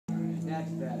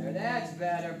That's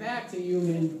better. Back to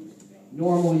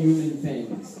normal human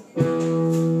things.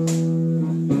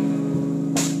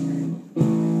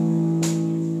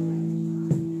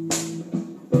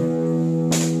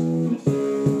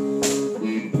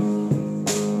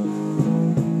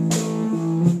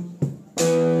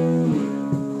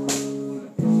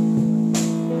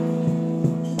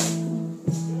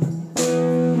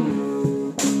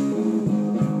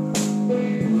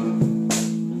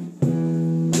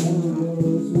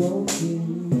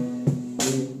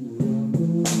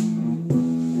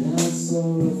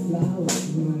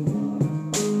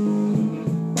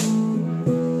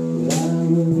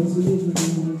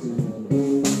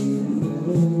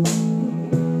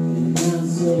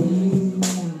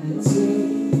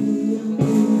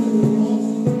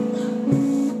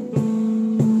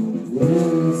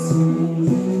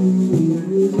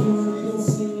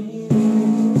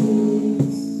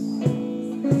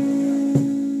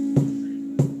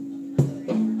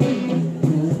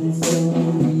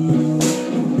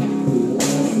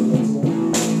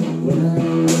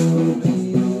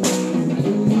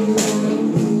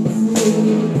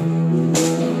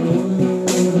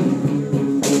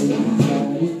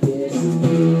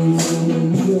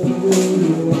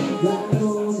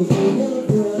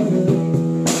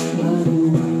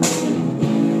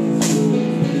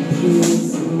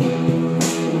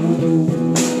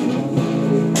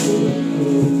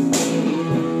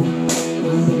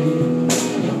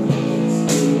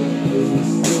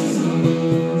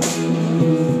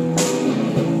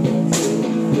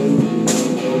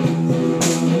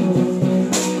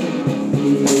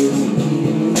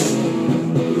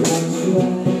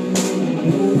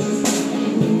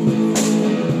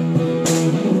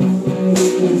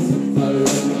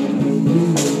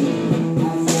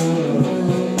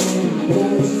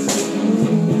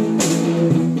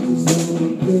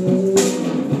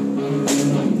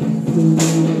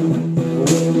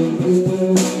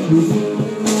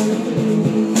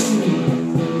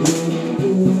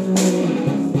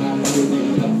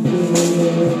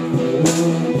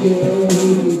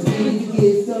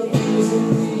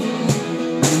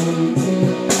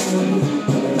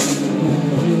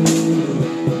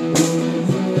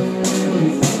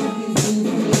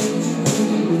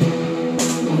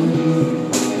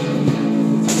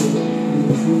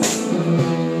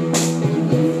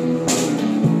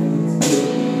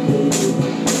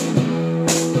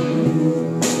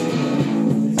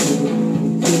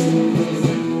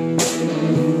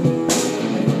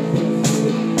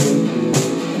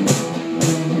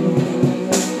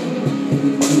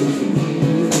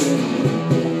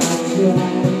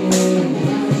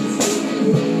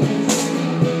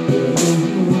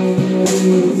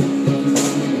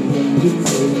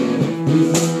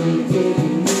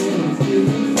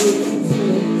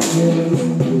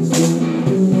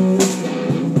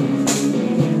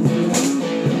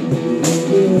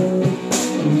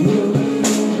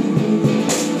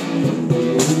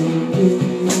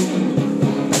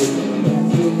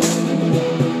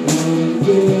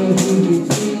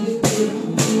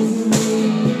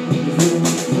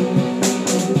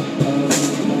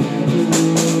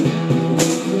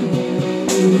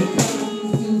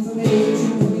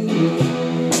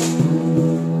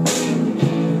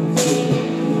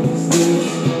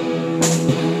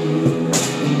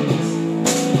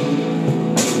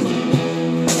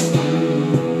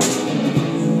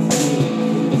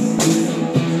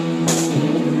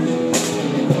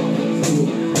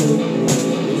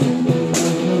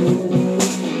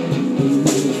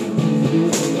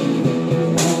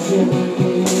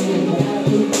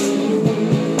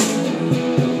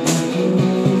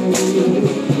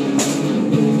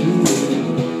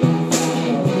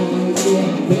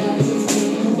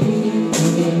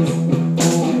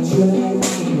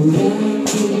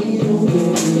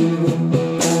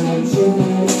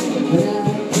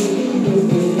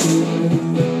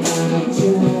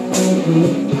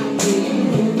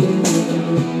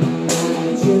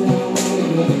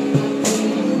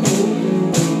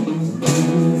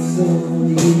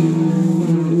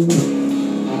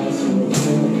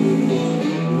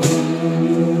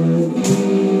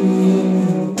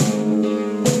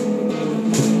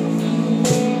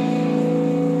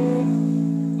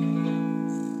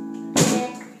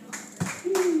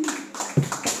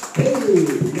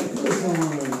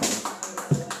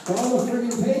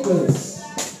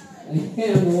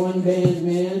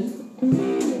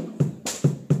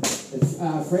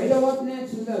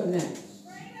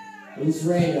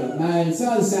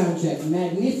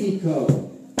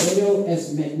 Magnifico. Fredo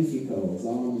es Magnifico is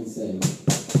all I'm going to say.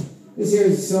 This here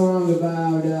is a song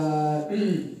about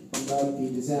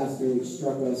the disaster which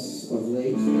struck us of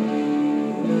late.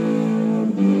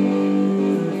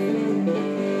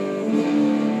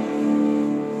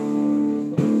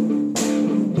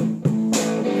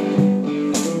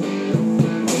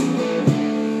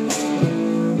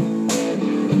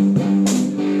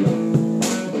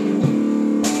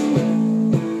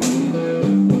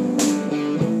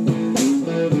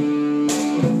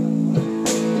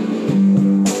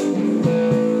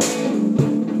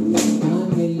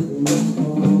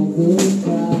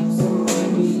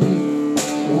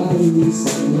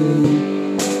 recently.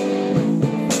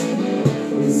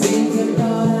 It seems I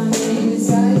thought I needed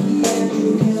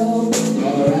psychiatric help,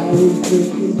 or I was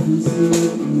drinking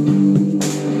PCP.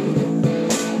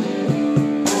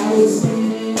 I was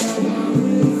standing on my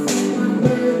roof in my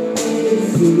birthday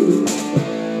suit.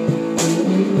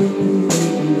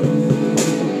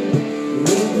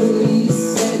 The police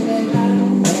said that I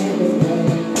don't have a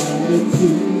right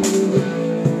attitude,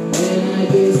 and I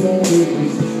guess that it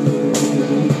was true.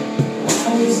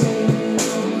 I was standing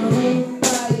on my roof, I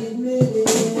admit it.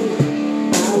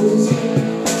 I was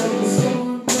dreaming of the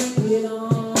storm bringing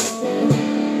on.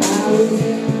 I was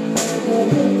in the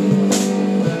hurricane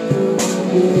for my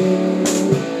girl.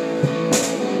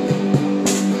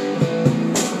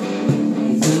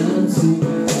 I'm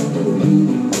super tired of being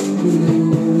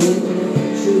alone,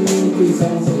 and truth is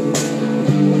also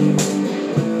down.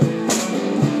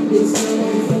 It's no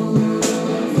fun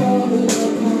falling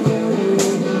apart.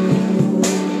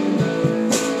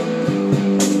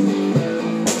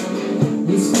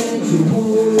 You spent your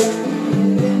whole life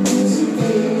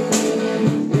anticipating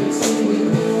until you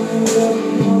know what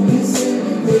more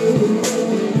precipitated.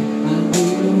 I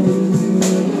need no reason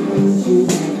why you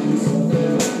have to suffer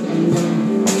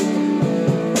alone.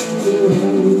 So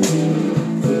hold me,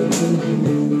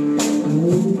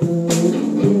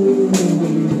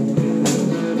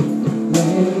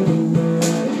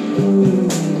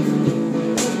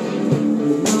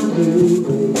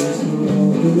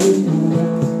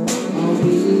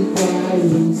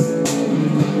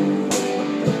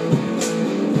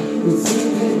 it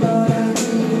seems they thought I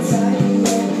needed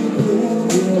psychiatric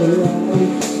help. Well, I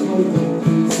was smoking a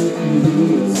piece of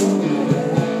weed or something like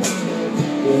that.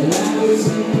 Well, I was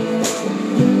standing on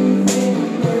the roof in my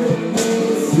birthday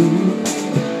suit.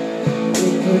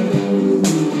 It could only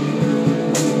be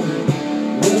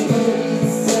the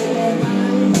police said that I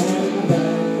had a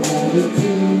bad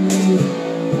attitude.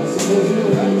 I suppose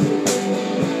you're right.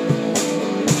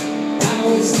 I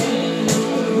was standing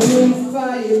on the roof, I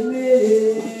admit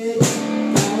it.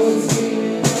 I was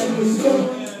dreaming of the storm,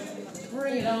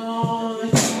 bring it on.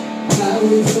 I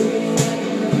was looking